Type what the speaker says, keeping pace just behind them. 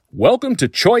Welcome to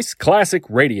Choice Classic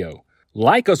Radio.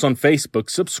 Like us on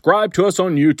Facebook, subscribe to us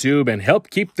on YouTube, and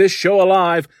help keep this show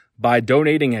alive by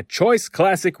donating at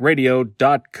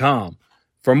choiceclassicradio.com.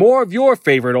 For more of your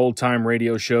favorite old-time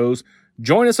radio shows,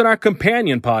 join us on our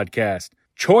companion podcast,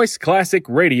 Choice Classic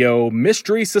Radio,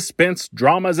 Mystery, Suspense,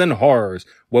 Dramas, and Horrors,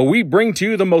 where we bring to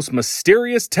you the most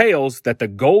mysterious tales that the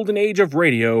golden age of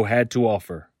radio had to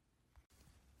offer.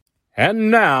 And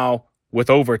now, with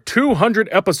over 200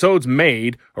 episodes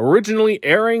made, originally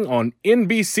airing on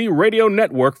NBC Radio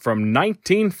Network from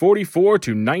 1944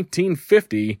 to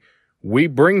 1950, we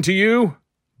bring to you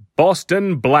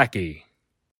Boston Blackie.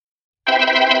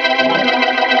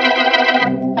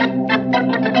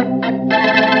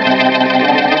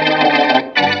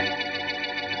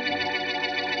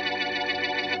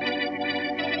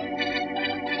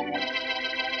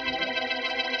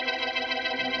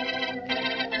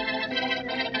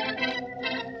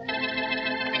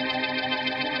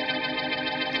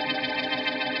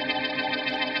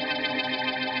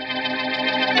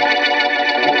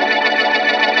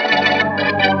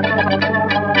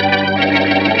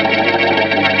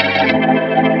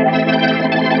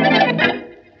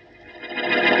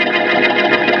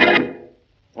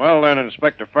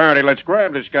 Inspector Faraday, let's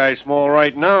grab this guy Small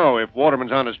right now if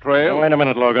Waterman's on his trail. Wait a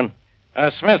minute, Logan.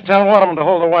 Smith, tell Waterman to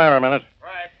hold the wire a minute.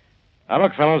 Right. Now,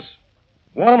 look, fellows.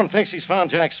 Waterman thinks he's found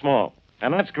Jack Small.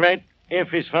 And that's great if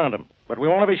he's found him. But we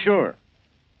want to be sure.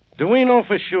 Do we know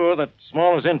for sure that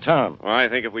Small is in town? Well, I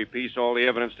think if we piece all the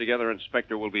evidence together,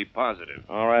 Inspector, we'll be positive.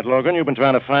 All right, Logan, you've been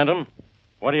trying to find him.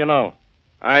 What do you know?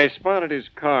 I spotted his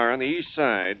car on the east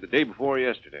side the day before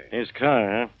yesterday. His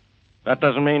car, huh? That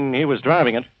doesn't mean he was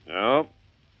driving it. No.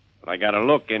 But I got a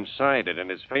look inside it,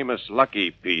 and his famous lucky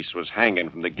piece was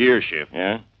hanging from the gear shift.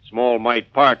 Yeah? Small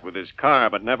might part with his car,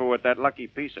 but never with that lucky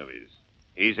piece of his.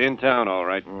 He's in town, all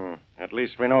right. At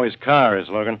least we know his car is,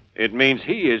 Logan. It means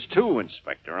he is, too,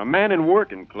 Inspector. A man in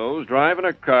working clothes driving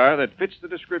a car that fits the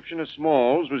description of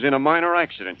Small's was in a minor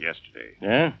accident yesterday.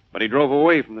 Yeah? But he drove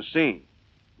away from the scene.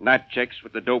 And that checks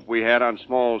with the dope we had on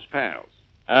Small's pals.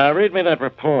 Read me that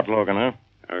report, Logan, huh?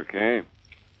 Okay.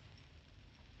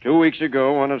 2 weeks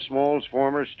ago, one of Small's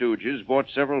former stooges bought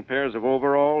several pairs of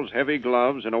overalls, heavy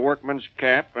gloves, and a workman's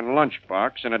cap and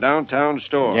lunchbox in a downtown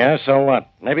store. Yeah, so what?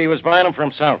 Maybe he was buying them for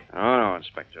himself. Oh, no,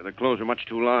 Inspector. The clothes are much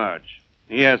too large.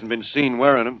 He hasn't been seen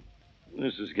wearing them.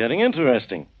 This is getting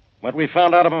interesting. What we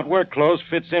found out about work clothes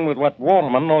fits in with what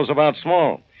Waterman knows about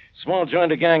Small. Small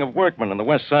joined a gang of workmen in the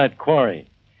West Side Quarry.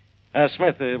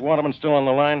 Smith, Waterman still on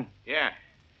the line? Yeah.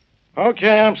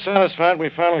 Okay, I'm satisfied we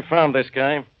finally found this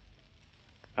guy.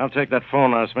 I'll take that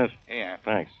phone now, Smith. Yeah.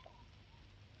 Thanks.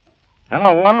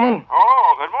 Hello, Waterman?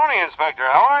 Oh, good morning, Inspector.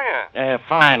 How are you?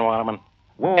 Fine, Waterman.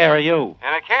 Where are you?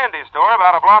 In a candy store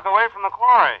about a block away from the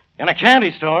quarry. In a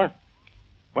candy store?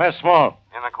 Where's Small?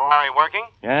 In the quarry working?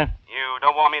 Yeah? You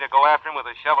don't want me to go after him with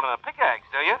a shovel and a pickaxe,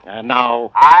 do you?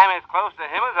 No. I'm as close to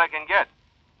him as I can get.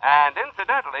 And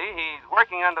incidentally, he's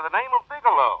working under the name of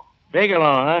Bigelow.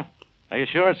 Bigelow, huh? Are you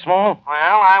sure it's Small?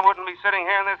 Well, I wouldn't be sitting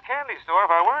here in this candy store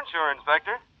if I weren't sure,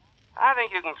 Inspector. I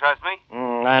think you can trust me.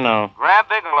 I know. Grab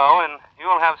Bigelow and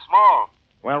you'll have Small.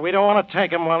 Well, we don't want to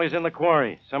take him while he's in the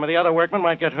quarry. Some of the other workmen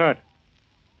might get hurt.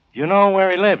 You know where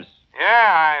he lives? Yeah,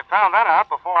 I found that out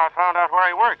before I found out where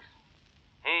he works.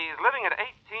 He's living at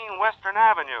 18 Western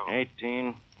Avenue.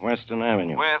 18 Western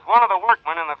Avenue. With one of the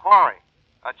workmen in the quarry.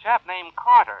 A chap named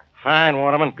Carter. Fine,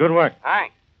 Waterman. Good work.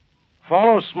 Thanks.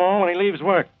 Follow Small when he leaves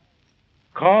work.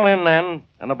 Call in then,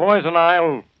 and the boys and I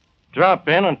will drop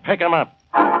in and pick him up.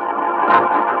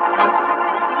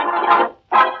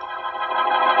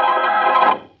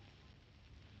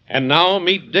 And now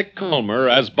meet Dick Calmer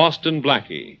as Boston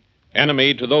Blackie.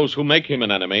 Enemy to those who make him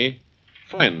an enemy.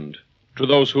 Friend to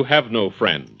those who have no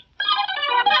friend.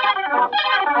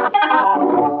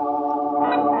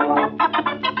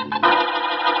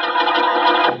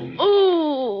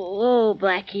 Oh,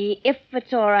 Blackie, if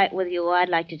it's all right with you, I'd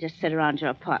like to just sit around your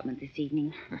apartment this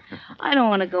evening. I don't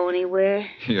want to go anywhere.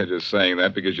 You're just saying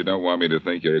that because you don't want me to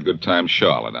think you're a good time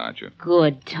Charlotte, aren't you?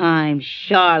 Good time,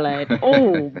 Charlotte.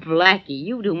 Oh, Blackie,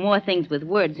 you do more things with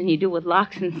words than you do with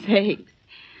locks and safes.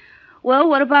 Well,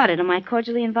 what about it? Am I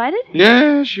cordially invited?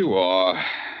 Yes, you are.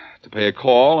 To pay a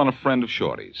call on a friend of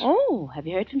Shorty's. Oh, have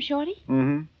you heard from Shorty?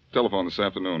 Mm-hmm. Telephone this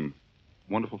afternoon.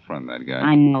 Wonderful friend, that guy.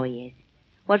 I know he is.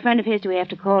 What friend of his do we have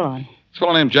to call on? It's a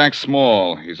fellow named Jack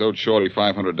Small. He's owed Shorty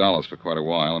 $500 for quite a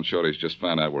while, and Shorty's just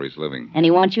found out where he's living. And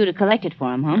he wants you to collect it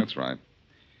for him, huh? That's right.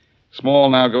 Small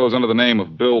now goes under the name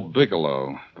of Bill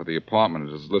Bigelow, but the apartment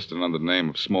is listed under the name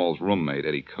of Small's roommate,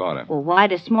 Eddie Carter. Well, why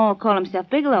does Small call himself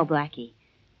Bigelow, Blackie?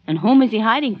 And whom is he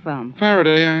hiding from?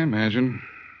 Faraday, I imagine.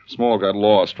 Small got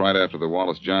lost right after the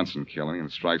Wallace Johnson killing, and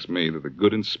it strikes me that the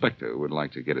good inspector would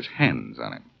like to get his hands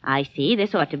on him. I see.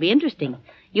 This ought to be interesting.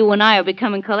 You and I are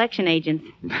becoming collection agents.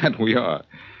 That we are.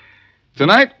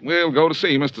 Tonight, we'll go to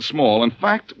see Mr. Small. In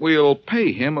fact, we'll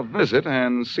pay him a visit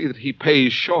and see that he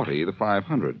pays Shorty the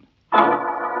 $500.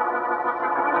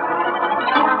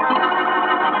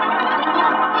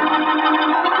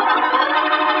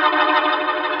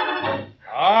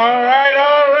 All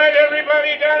right,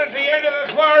 everybody down at the end of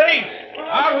the quarry.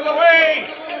 Out of the way.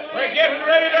 We're getting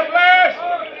ready to blast.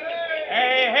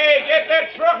 Hey, get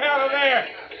that truck out of there.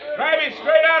 Drive it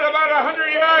straight out about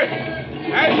 100 yards.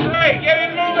 That's right, get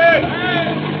it moving.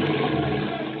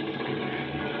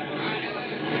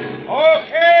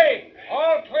 Okay,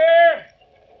 all clear.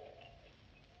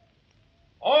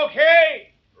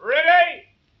 Okay, ready?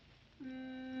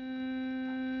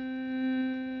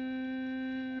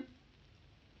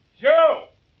 Joe,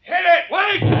 hit it!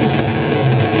 Wait!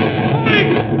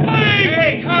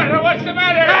 Hey, Carter, what's the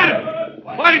matter? Adam!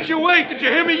 Why didn't you wait? Did you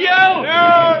hear me yell?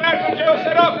 No, that's what Joe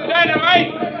set off the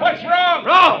dynamite. What's wrong?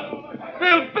 Wrong!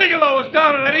 Bill Bigelow was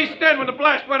down at that East End when the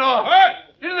blast went off. What?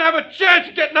 Didn't have a chance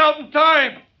of getting out in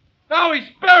time. Now he's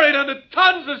buried under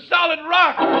tons of solid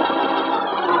rock.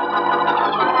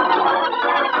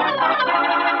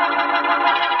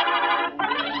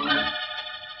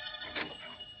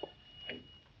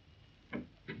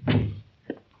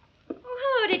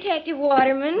 Detective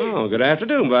Waterman. Oh, good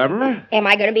afternoon, Barbara. Am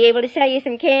I going to be able to sell you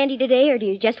some candy today, or do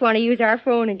you just want to use our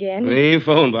phone again? The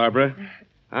phone, Barbara.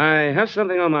 I have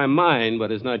something on my mind,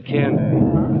 but it's not candy.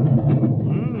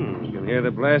 You can hear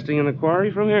the blasting in the quarry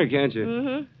from here, can't you?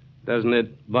 Mm-hmm. Doesn't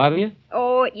it bother you?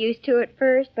 Oh, it used to at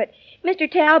first, but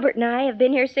Mr. Talbert and I have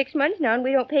been here 6 months now, and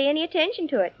we don't pay any attention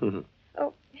to it.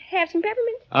 Oh, have some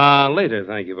peppermints? Later,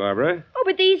 thank you, Barbara. Oh,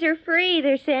 but these are free.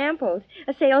 They're samples.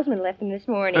 A salesman left them this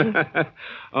morning.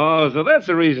 Oh, so that's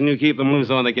the reason you keep them loose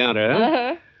on the counter, huh?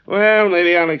 Uh-huh. Well,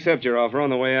 maybe I'll accept your offer on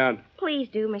the way out. Please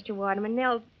do, Mr. Waterman.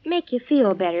 They'll make you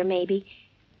feel better, maybe.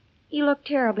 You look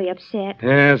terribly upset.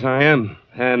 Yes, I am.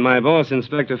 And my boss,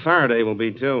 Inspector Faraday, will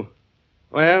be, too.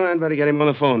 Well, I'd better get him on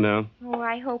the phone now. Oh,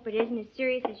 I hope it isn't as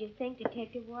serious as you think,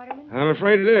 Detective Waterman. I'm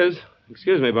afraid it is.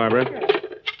 Excuse me, Barbara.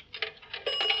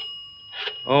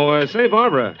 Oh, say,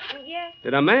 Barbara. Yes?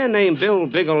 Did a man named Bill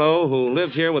Bigelow, who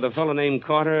lived here with a fellow named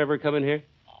Carter, ever come in here?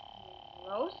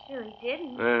 No, sir, he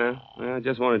didn't. I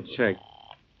just wanted to check.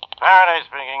 Faraday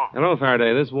speaking. Hello,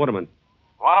 Faraday. This is Waterman.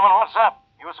 Waterman, what's up?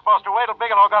 You were supposed to wait till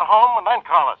Bigelow got home and then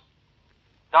call us.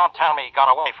 Don't tell me he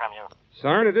got away from you.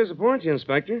 Sorry to disappoint you,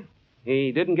 Inspector.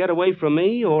 He didn't get away from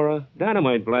me or a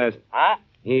dynamite blast. Huh?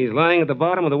 He's lying at the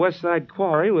bottom of the West Side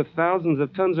Quarry with thousands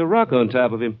of tons of rock on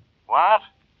top of him. What?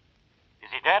 Is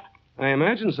he dead? I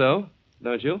imagine so,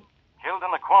 don't you? Killed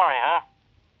in the quarry, huh?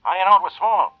 How do you know it was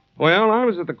Small? Well, I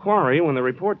was at the quarry when the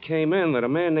report came in that a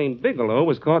man named Bigelow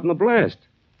was caught in the blast.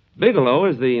 Bigelow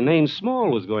is the name Small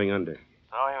was going under.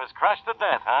 So he was crushed to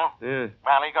death, huh? Yeah.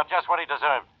 Well, he got just what he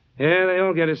deserved. Yeah, they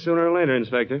all get it sooner or later,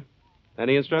 Inspector.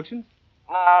 Any instructions?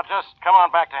 No, just come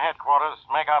on back to headquarters,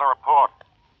 make out a report.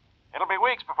 It'll be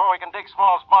weeks before we can dig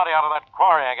Small's body out of that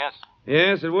quarry, I guess.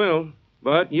 Yes, it will.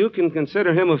 But you can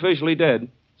consider him officially dead,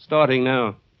 starting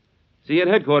now. See you at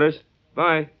headquarters.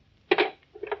 Bye.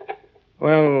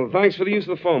 Well, thanks for the use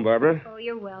of the phone, Barbara. Oh,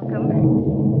 you're welcome.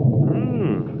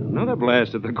 Another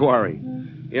blast at the quarry.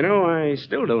 You know, I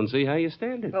still don't see how you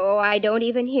stand it. Oh, I don't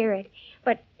even hear it.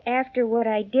 But after what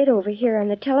I did over here on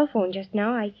the telephone just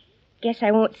now, I guess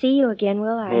I won't see you again,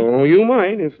 will I? Oh, you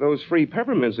might, if those free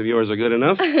peppermints of yours are good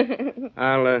enough.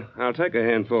 I'll take a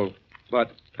handful.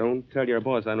 But don't tell your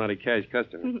boss I'm not a cash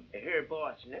customer. Her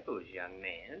boss knows, young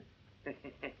man.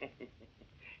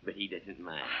 But he doesn't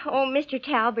mind. Oh, Mr.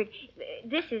 Talbert,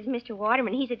 this is Mr.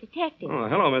 Waterman. He's a detective. Oh,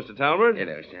 hello, Mr. Talbert.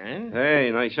 Hello, son.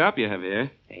 Hey, nice shop you have here.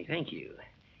 Hey, thank you.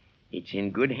 It's in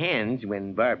good hands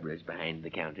when Barbara's behind the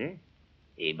counter.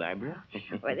 Eh, Barbara?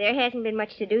 Well, there hasn't been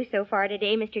much to do so far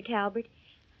today, Mr. Talbert.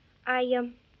 I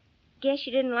guess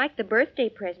you didn't like the birthday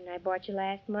present I bought you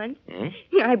last month. Huh?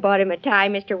 I bought him a tie,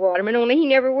 Mr. Waterman, only he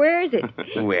never wears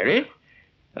it. Wear it?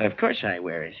 Of course I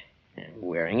wear it. I'm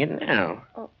wearing it now.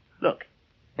 Oh. Look.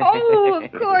 Oh,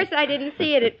 of course, I didn't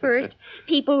see it at first.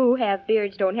 People who have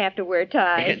beards don't have to wear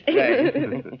ties. That's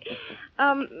right.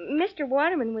 Mr.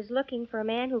 Waterman was looking for a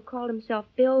man who called himself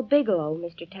Bill Bigelow,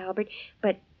 Mr. Talbert,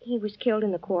 but he was killed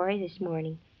in the quarry this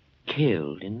morning.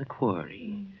 Killed in the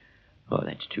quarry. Oh,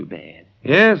 that's too bad.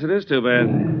 Yes, it is too bad.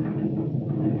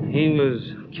 He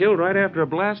was killed right after a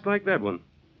blast like that one.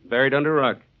 Buried under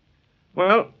rock.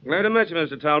 Well, glad to meet you,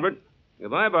 Mr. Talbert.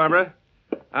 Goodbye, Barbara.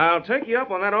 I'll take you up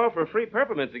on that offer of free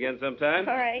peppermints again sometime.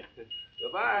 All right.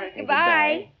 Goodbye.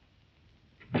 Goodbye.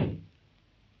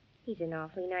 He's an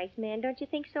awfully nice man, don't you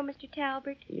think so, Mr.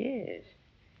 Talbert? Yes.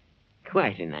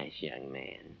 Quite a nice young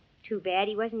man. Too bad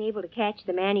he wasn't able to catch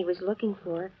the man he was looking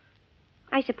for.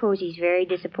 I suppose he's very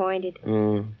disappointed.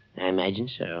 I imagine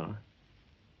so.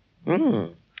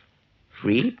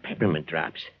 Free peppermint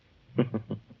drops.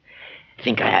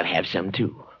 Think I'll have some,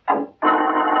 too.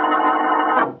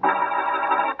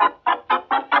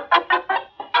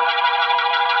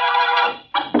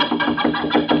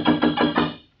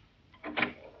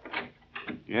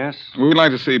 Yes? We'd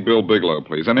like to see Bill Bigelow,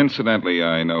 please. And incidentally,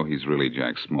 I know he's really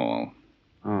Jack Small.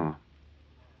 Oh. Well,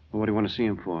 what do you want to see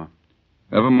him for?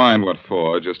 Never mind what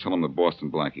for. Just tell him that Boston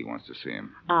Blackie wants to see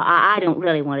him. I don't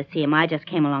really want to see him. I just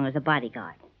came along as a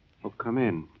bodyguard. Oh, come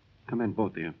in. Come in,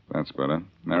 both of you. That's better.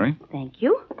 Mary? Thank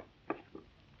you.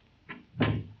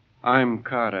 I'm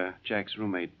Carter, Jack's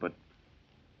roommate, but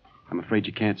I'm afraid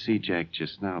you can't see Jack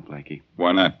just now, Blackie.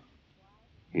 Why not?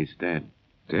 He's dead.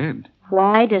 Dead?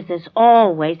 Why does this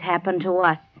always happen to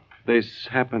us? This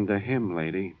happened to him,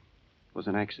 lady. It was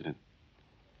an accident.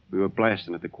 We were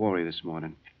blasting at the quarry this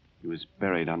morning. He was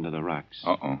buried under the rocks.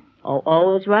 Uh-oh.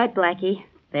 Oh, it's right, Blackie.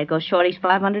 There goes Shorty's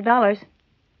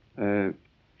 $500.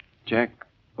 Jack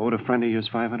owed a friend of yours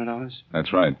 $500?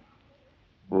 That's right.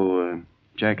 Well,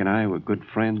 Jack and I were good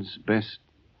friends, best.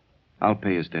 I'll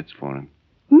pay his debts for him.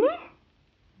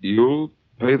 You'll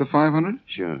pay the $500?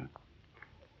 Sure.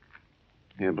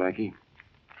 Here, Blackie.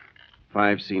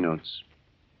 5 C notes.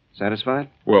 Satisfied?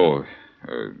 Well,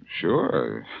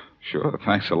 sure. Sure,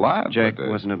 thanks a lot. Jack but,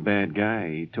 wasn't a bad guy.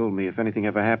 He told me if anything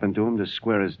ever happened to him, to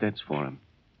square his debts for him.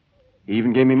 He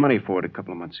even gave me money for it a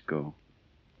couple of months ago.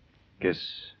 Guess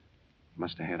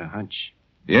must have had a hunch.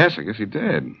 Yes, I guess he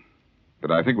did.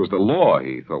 But I think it was the law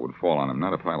he thought would fall on him,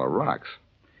 not a pile of rocks.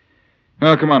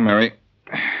 Well, come on, Mary.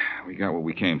 We got what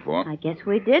we came for. I guess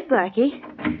we did, Blackie.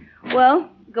 Well,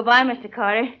 goodbye, Mr.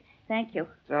 Carter. Thank you.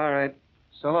 It's all right.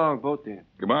 So long, both of you.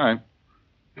 Goodbye.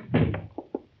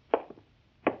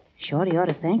 Shorty ought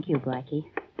to thank you, Blackie.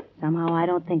 Somehow I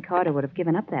don't think Carter would have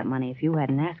given up that money if you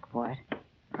hadn't asked for it.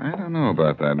 I don't know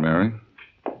about that, Mary.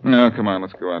 No, come on,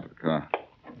 let's go out to the car.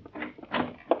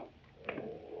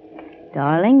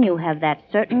 Darling, you have that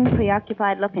certain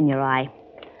preoccupied look in your eye.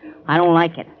 I don't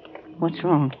like it. What's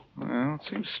wrong? Well, it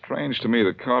seems strange to me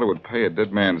that Carter would pay a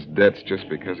dead man's debts just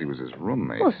because he was his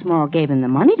roommate. Well, Small gave him the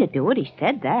money to do it. He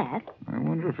said that. I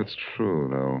wonder if it's true,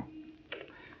 though.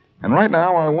 And right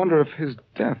now, I wonder if his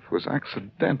death was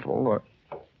accidental or...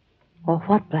 Or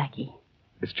what, Blackie?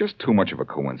 It's just too much of a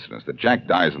coincidence that Jack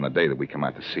dies on the day that we come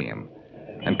out to see him.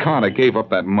 And Carter gave up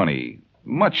that money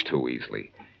much too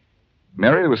easily.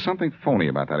 Mary, there was something phony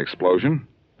about that explosion,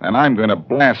 and I'm going to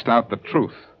blast out the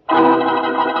truth.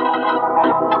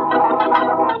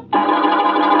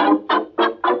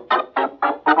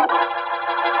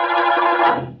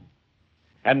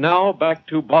 And now, back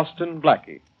to Boston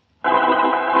Blackie.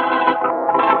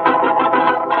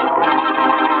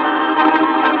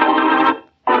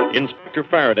 Inspector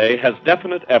Faraday has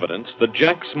definite evidence that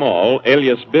Jack Small,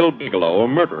 alias Bill Bigelow, a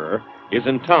murderer, is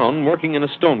in town working in a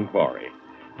stone quarry.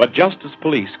 But just as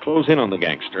police close in on the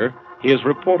gangster, he is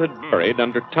reported buried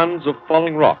under tons of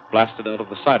falling rock blasted out of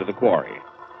the side of the quarry.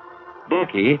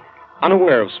 Blackie,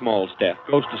 unaware of Small's death,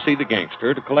 goes to see the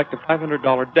gangster to collect a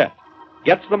 $500 debt,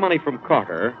 gets the money from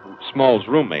Carter, Small's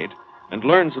roommate, and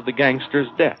learns of the gangster's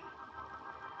death.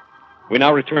 We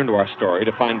now return to our story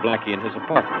to find Blackie in his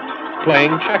apartment,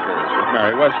 playing checkers with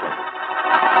Mary Wesley.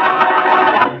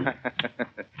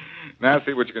 Now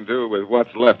see what you can do with what's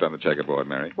left on the checkerboard,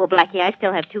 Mary. Well, Blackie, I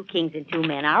still have 2 kings and 2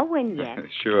 men. I'll win yet.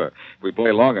 Sure. If we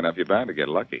play long enough, you're bound to get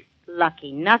lucky.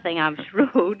 Lucky nothing. I'm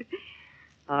shrewd.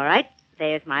 All right.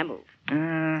 There's my move.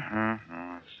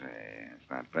 Let's see.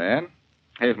 It's not bad.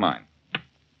 Here's mine.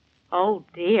 Oh,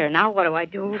 dear. Now what do I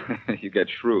do? You get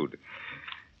shrewd.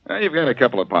 You've got a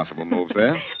couple of possible moves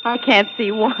there. I can't see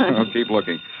one. Oh, keep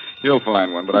looking. You'll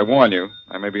find one, but I warn you,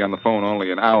 I may be on the phone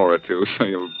only an hour or two, so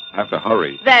you'll have to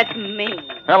hurry. That's me.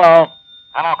 Hello.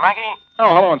 Hello, Blackie?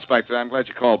 Oh, hello, Inspector. I'm glad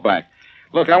you called back.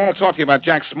 Look, I want to talk to you about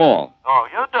Jack Small. Oh,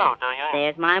 you do you?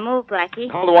 There's my move,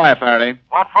 Blackie. Hold the wire, Faraday.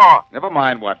 What for? Never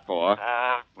mind what for.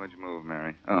 Where'd you move,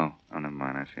 Mary? Oh, never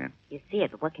mind. I see it. You see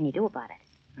it, but what can you do about it?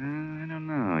 I don't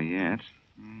know yet.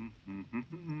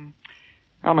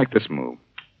 I'll make this move.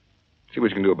 See what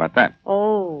you can do about that.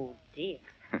 Oh, dear.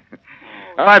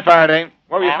 All right, Faraday.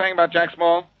 What were you saying about Jack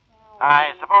Small?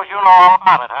 I suppose you know all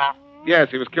about it, huh? Yes,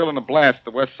 he was killed in a blast at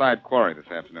the West Side Quarry this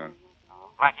afternoon.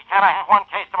 Blackie, can't I have one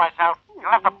case to myself? You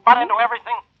have to butt into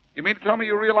everything? You mean to tell me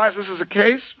you realize this is a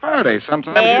case? Faraday,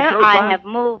 sometimes you There, show I signs- have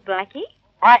moved, Blackie.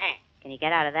 Blackie, Can you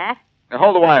get out of that? Now,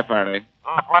 hold the wire, Faraday.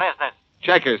 look, what is this?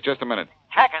 Checkers, just a minute.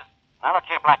 Checkers? Now, look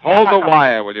here, Blackie. Hold the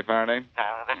wire, will you, Faraday?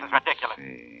 This is ridiculous.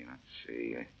 Let's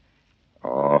see.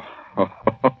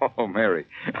 Oh, Mary,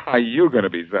 are you going to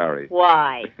be sorry?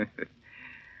 Why?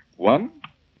 1,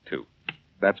 2.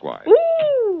 That's why.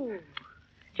 Ooh!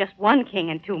 Just one king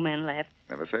and 2 men left.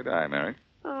 Never say die, Mary.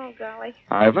 Oh, golly.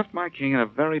 I've left my king in a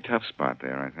very tough spot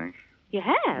there, I think. You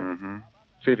have? Mm-hmm.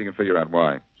 See if you can figure out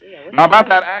why. Gee, I wish Now, I about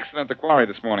could. that accident at the quarry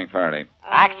this morning, Faraday.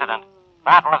 Accident?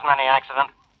 That wasn't any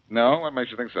accident. No? What makes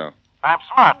you think so? I'm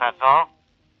smart, that's all.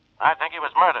 I think he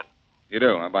was murdered You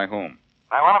do? By whom?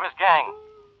 by one of his gang.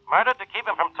 Murdered to keep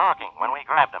him from talking when we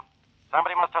grabbed him.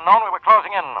 Somebody must have known we were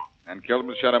closing in on him. And killed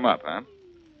him to shut him up, huh?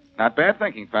 Not bad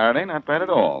thinking, Faraday. Not bad at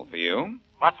all. For you?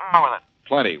 What's wrong with it?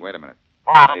 Plenty. Wait a minute.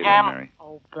 What, Hey there, again? Mary.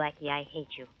 Oh, Blackie, I hate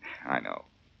you. I know.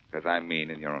 Because I'm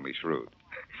mean and you're only shrewd.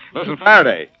 Listen,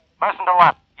 Faraday. Listen to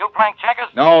what? You playing checkers?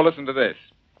 No, listen to this.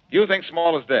 You think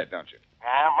Small is dead, don't you?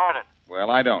 Yeah, murdered.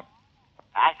 Well, I don't.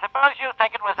 I suppose you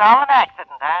think it was all an accident,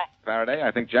 huh? Faraday,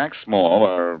 I think Jack Small,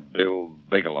 or Bill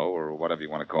Bigelow, or whatever you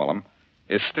want to call him,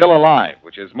 is still alive,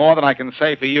 which is more than I can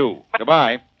say for you.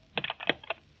 Goodbye.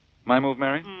 My move,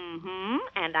 Mary? Mm-hmm.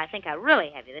 And I think I really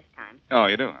have you this time. Oh,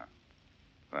 you do, huh?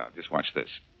 Well, just watch this.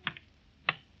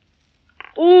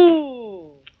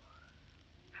 Ooh!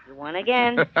 You won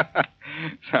again.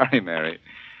 Sorry, Mary.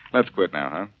 Let's quit now,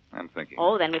 huh? I'm thinking.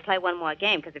 Oh, then we play one more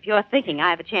game, because if you're thinking, I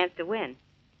have a chance to win.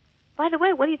 By the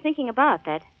way, what are you thinking about,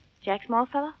 that Jack Small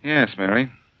fellow? Yes, Mary.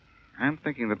 I'm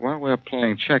thinking that while we're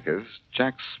playing checkers,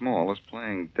 Jack Small is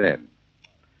playing dead.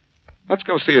 Let's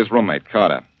go see his roommate,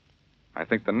 Carter. I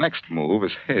think the next move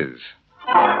is his.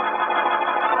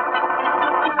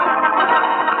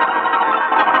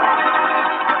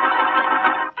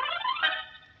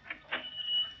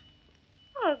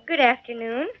 Oh, good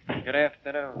afternoon. Good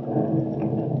afternoon.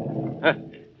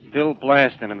 Still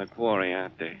blasting in the quarry,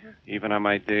 aren't they? Even on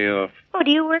my day off. Oh,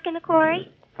 do you work in the quarry?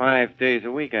 5 days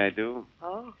a week I do.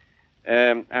 Oh.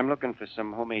 I'm looking for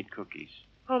some homemade cookies.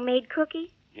 Homemade cookies?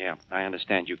 Yeah, I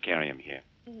understand you carry them here.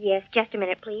 Yes, just a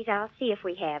minute, please. I'll see if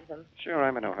we have them. Sure,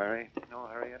 I'm in no hurry. No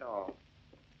hurry at all.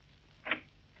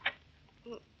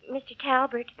 Mr.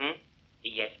 Talbert,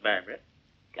 Yes, Barbara.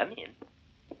 Come in.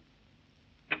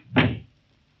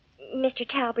 Mr.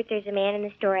 Talbert, there's a man in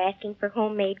the store asking for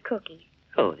homemade cookies.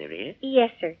 Oh, there is? Yes,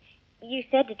 sir. You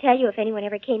said to tell you if anyone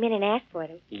ever came in and asked for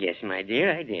them. Yes, my dear,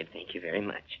 I did. Thank you very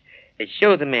much.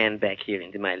 Show the man back here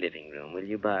into my living room, will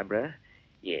you, Barbara?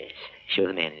 Yes, show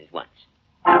the man in at once.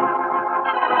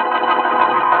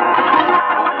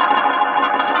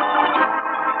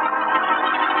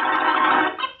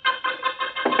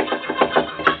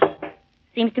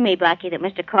 Seems to me, Blackie, that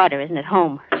Mr. Carter isn't at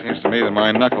home. Seems to me that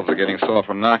my knuckles are getting sore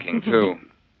from knocking, too.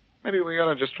 Maybe we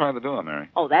ought to just try the door, Mary.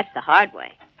 Oh, that's the hard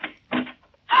way.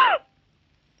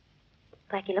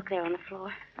 Blackie, look there on the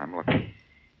floor. I'm looking.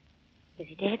 Is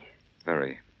he dead?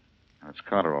 Very. That's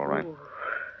Carter, all right. Ooh.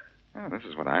 Oh, this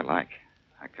is what I like.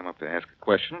 I come up to ask a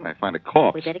question, and I find a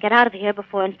corpse. We better get out of here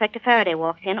before Inspector Faraday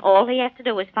walks in. All he has to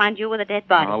do is find you with a dead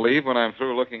body. I'll leave when I'm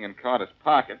through looking in Carter's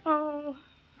pocket. Oh.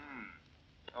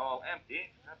 All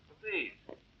empty, except for these.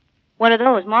 What are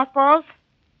those, mothballs?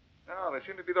 No, they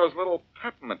seem to be those little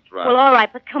peppermint drops. Well, all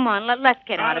right, but come on, let's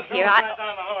get out of here.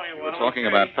 We're talking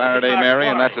about Faraday, Mary,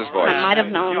 and that's his voice. I might have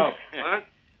known. What?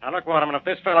 Now, look, Waterman, if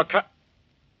this fellow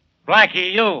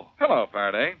Blackie, you. Hello,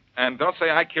 Faraday. And don't say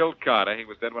I killed Carter. He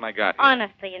was dead when I got here.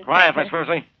 Honestly, Inspector. Quiet, Miss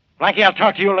Worsley. Blackie, I'll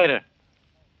talk to you later.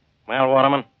 Well,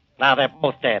 Waterman, now they're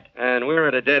both dead. And we're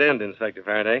at a dead end, Inspector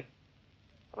Faraday.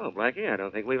 Oh, Blackie, I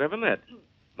don't think we've ever met.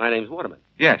 My name's Waterman.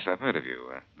 Yes, I've heard of you,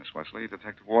 Miss Wesley,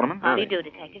 Detective Waterman. How do you do,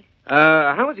 Detective?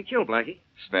 How was he killed, Blackie?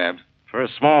 Stabbed.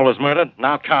 First Small was murdered,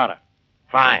 now Carter.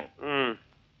 Fine.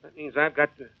 That means I've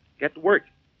got to get to work.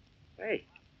 Hey,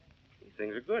 these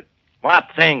things are good. What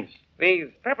things? These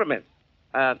peppermints.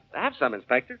 Have some,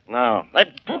 Inspector. No.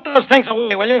 Put those things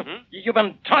away, will you? You've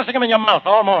been tossing them in your mouth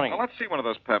all morning. Well, let's see one of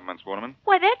those peppermints, Waterman.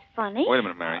 Why, that's funny. Wait a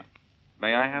minute, Mary.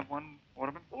 May I have one,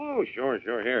 Waterman? Oh, sure.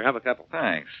 Here, have a couple.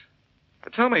 Thanks.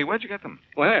 Tell me, where'd you get them?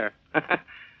 Where? At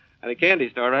a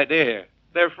candy store right there.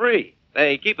 They're free.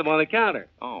 They keep them on the counter.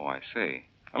 Oh, I see.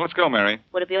 Well, let's go, Mary.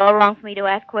 Would it be all wrong for me to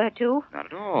ask where to? Not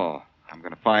at all. I'm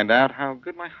going to find out how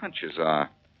good my hunches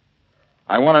are.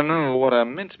 I want to know what a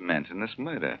mint meant in this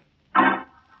murder.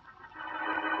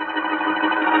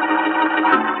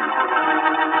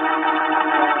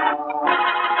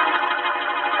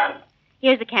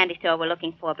 Here's the candy store we're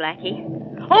looking for, Blackie.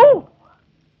 Oh!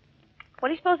 What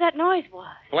do you suppose that noise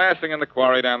was? Blasting in the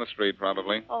quarry down the street,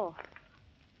 probably. Oh.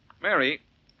 Mary,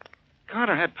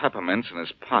 Carter had peppermints in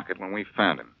his pocket when we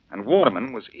found him. And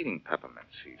Waterman was eating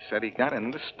peppermints. He said he got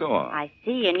in the store. I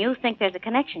see, and you think there's a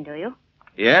connection, do you?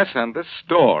 Yes, and this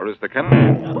store is the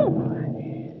canal.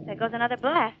 Oh, there goes another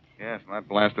blast. Yes, and that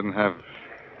blast didn't have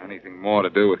anything more to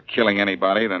do with killing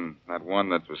anybody than that one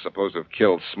that was supposed to have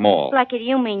killed Small. Blackie, do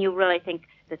you mean you really think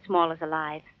that Small is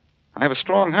alive? I have a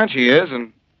strong hunch he is,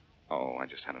 and... Oh, I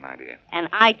just had an idea. And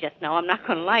I just know I'm not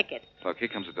going to like it. Look, here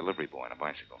comes a delivery boy on a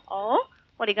bicycle. Oh?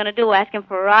 What are you going to do, ask him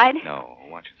for a ride? No,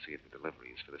 watch and see if the delivery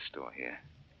is for the store here.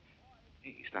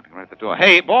 Hey, he's stopping right at the door.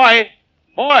 Hey, boy!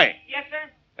 Boy! Yes, sir?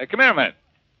 Hey, come here a minute.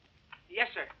 Yes,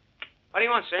 sir. What do you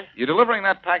want, sir? You delivering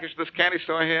that package to this candy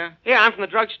store here? Yeah, I'm from the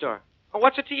drugstore. Oh,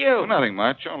 what's it to you? Well, nothing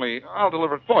much, only I'll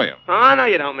deliver it for you. Oh, no,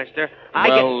 you don't, mister.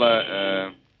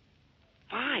 $5.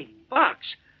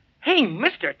 Hey,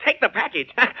 mister, take the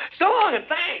package. So long and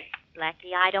thanks.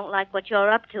 Blackie, I don't like what you're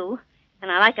up to.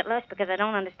 And I like it less because I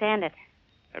don't understand it.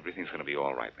 Everything's going to be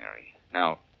all right, Mary.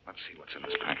 Now, let's see what's in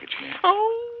this package here.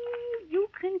 Oh, you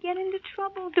can get into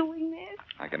trouble doing this.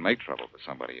 I can make trouble for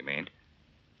somebody, you mean?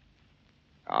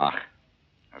 Ah,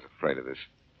 I was afraid of this.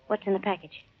 What's in the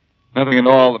package? Nothing at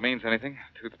all that means anything.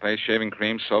 Toothpaste, shaving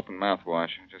cream, soap, and mouthwash.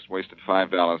 I just wasted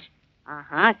 $5.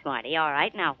 Uh-huh, Smarty. All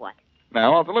right, now what?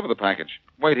 Now, I'll deliver the package.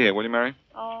 Wait here, will you, Mary?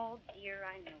 Oh, dear,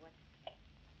 I know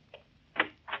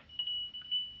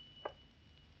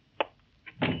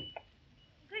it.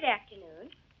 Good afternoon.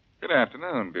 Good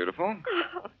afternoon, beautiful.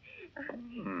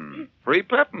 Free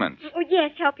peppermints. Oh,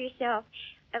 yes, help yourself.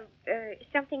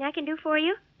 Something I can do for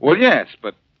you? Well, yes,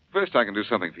 but first I can do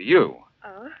something for you.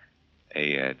 Oh?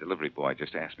 A delivery boy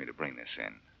just asked me to bring this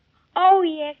in. Oh,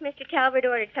 yes, Mr. Talbot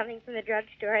ordered something from the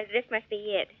drugstore. This must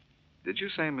be it. Did you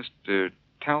say Mr.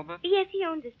 Talbot? Yes, he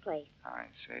owns this place. I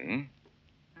see.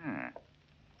 Mr.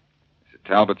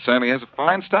 Talbot certainly has a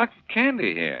fine stock of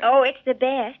candy here. Oh, it's the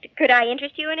best. Could I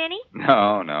interest you in any?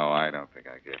 No, I don't think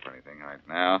I care for anything right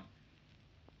now.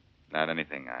 Not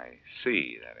anything I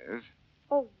see, that is.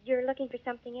 Oh, you're looking for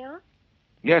something else?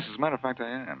 Yes, as a matter of fact, I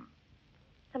am.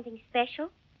 Something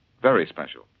special? Very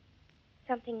special.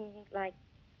 Something like,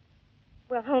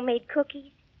 well, homemade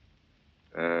cookies?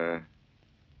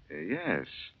 Yes.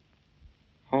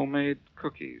 Homemade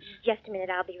cookies. Just a minute,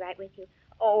 I'll be right with you.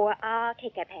 Oh, I'll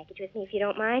take that package with me if you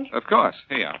don't mind. Of course.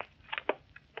 Here you are.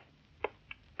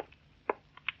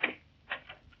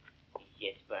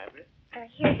 Yes, Barbara?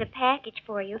 Here's a package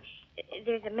for you.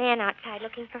 There's a man outside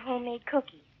looking for homemade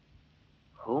cookies.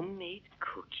 Homemade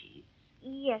cookies?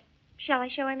 Yes. Shall I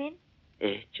show him in?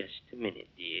 Just a minute,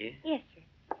 dear. Yes, sir.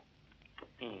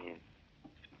 Yeah.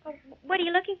 Oh, what are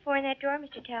you looking for in that drawer,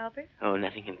 Mr. Talbot? Oh,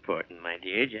 nothing important, my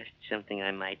dear. Just something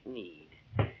I might need.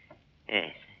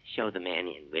 Yes. Show the man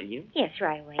in, will you? Yes,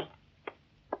 right away.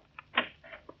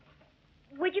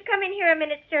 Would you come in here a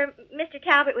minute, sir? Mr.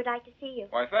 Talbot would like to see you.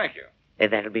 Why, thank you.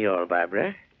 That'll be all,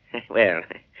 Barbara. Well,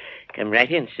 come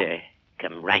right in, sir.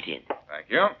 Come right in. Thank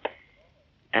you.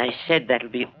 I said that'll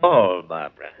be all,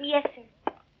 Barbara. Yes, sir.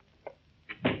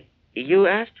 You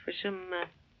asked for some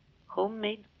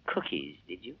homemade cookies,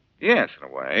 did you? Yes, in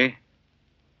a way.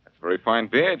 That's a very fine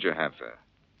beard you have, sir.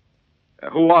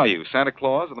 Who are you, Santa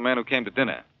Claus or the man who came to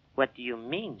dinner? What do you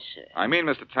mean, sir? I mean,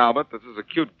 Mr. Talbot, this is a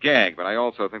cute gag, but I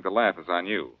also think the laugh is on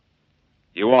you.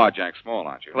 You are Jack Small,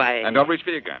 aren't you? Why... And don't reach for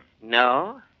your gun.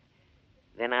 No?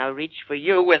 Then I'll reach for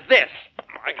you with this.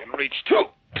 I can reach, too.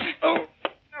 Oh.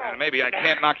 And maybe I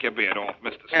can't knock your beard off,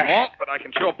 Mr. Small, but I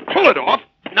can sure pull it off.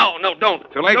 No, don't.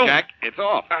 Too late, Don't. Jack. It's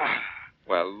off.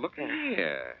 Well, look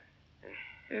here.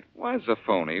 It was a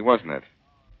phony, wasn't it?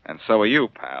 And so are you,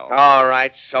 pal. All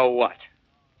right, so what?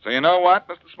 So you know what,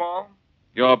 Mr. Small?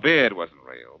 Your beard wasn't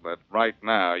real, but right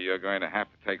now you're going to have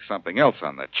to take something else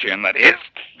on the chin that is.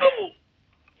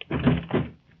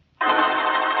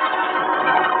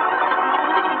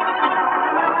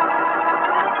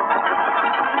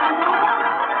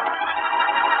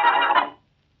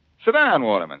 Sit down,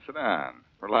 Waterman. Sit down.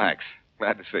 Relax.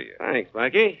 Glad to see you. Thanks,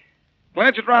 Blackie.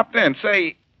 Glad you dropped in.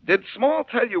 Say, did Small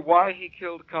tell you why he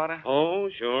killed Carter? Oh,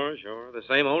 sure. The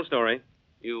same old story.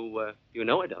 You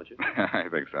know it, don't you? I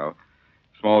think so.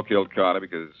 Small killed Carter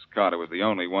because Carter was the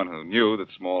only one who knew that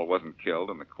Small wasn't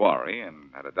killed in the quarry and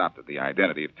had adopted the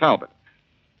identity of Talbot.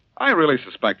 I really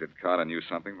suspected Carter knew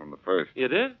something from the first. You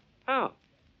did? How?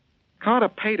 Carter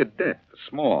paid a debt to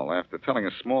Small after telling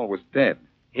us Small was dead.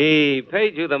 He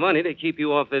paid you the money to keep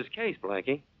you off this case,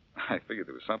 Blackie. I figured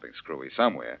there was something screwy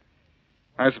somewhere.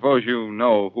 I suppose you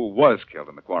know who was killed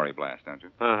in the quarry blast, don't you?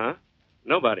 Uh-huh.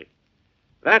 Nobody.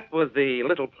 That was the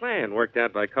little plan worked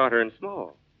out by Carter and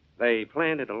Small. They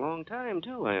planned it a long time,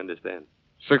 too, I understand.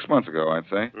 6 months ago, I'd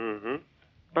say. Mm-hmm.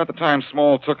 About the time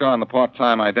Small took on the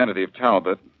part-time identity of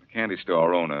Talbot, the candy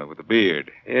store owner with the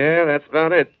beard. Yeah, that's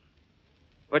about it.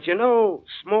 But you know,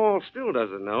 Small still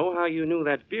doesn't know how you knew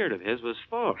that beard of his was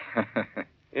false.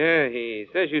 Yeah, he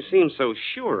says you seemed so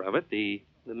sure of it the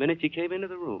minute you came into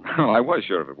the room. Well, I was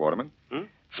sure of it, Waterman. Hmm?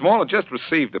 Small had just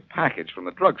received a package from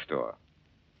the drugstore.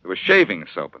 There was shaving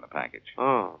soap in the package.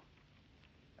 Oh.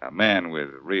 A man with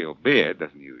a real beard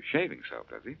doesn't use shaving soap,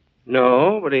 does he?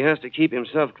 No, but he has to keep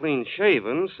himself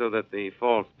clean-shaven so that the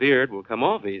false beard will come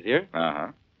off easier.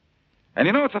 Uh-huh. And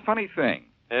you know, it's a funny thing.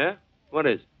 Yeah? What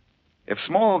is? If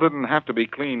Small didn't have to be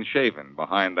clean-shaven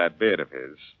behind that beard of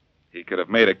his, he could have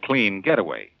made a clean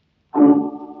getaway.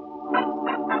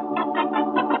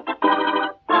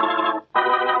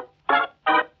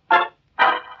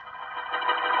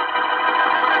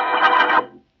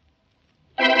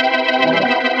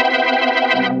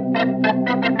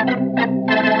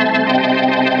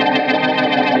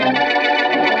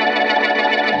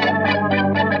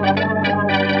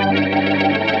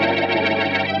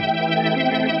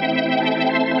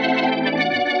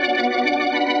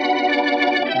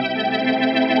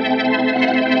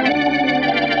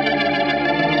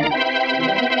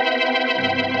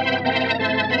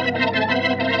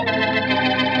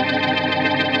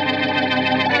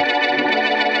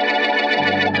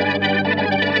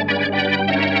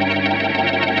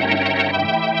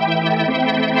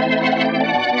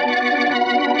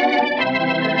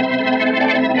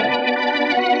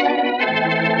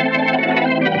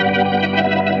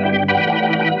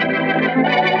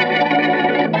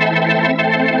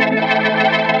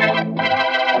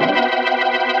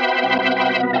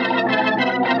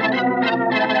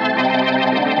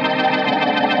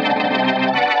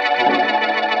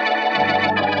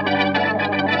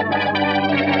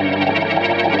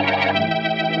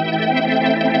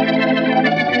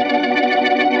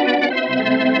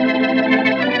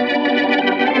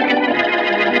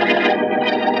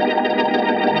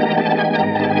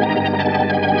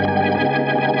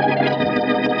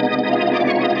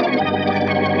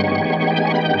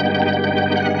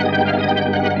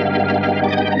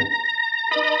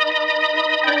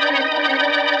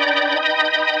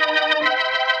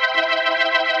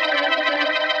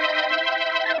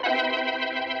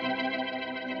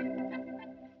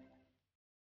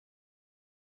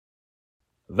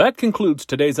 That concludes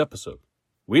today's episode.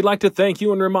 We'd like to thank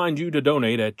you and remind you to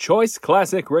donate at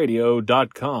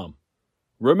choiceclassicradio.com.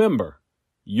 Remember,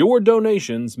 your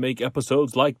donations make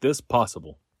episodes like this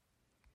possible.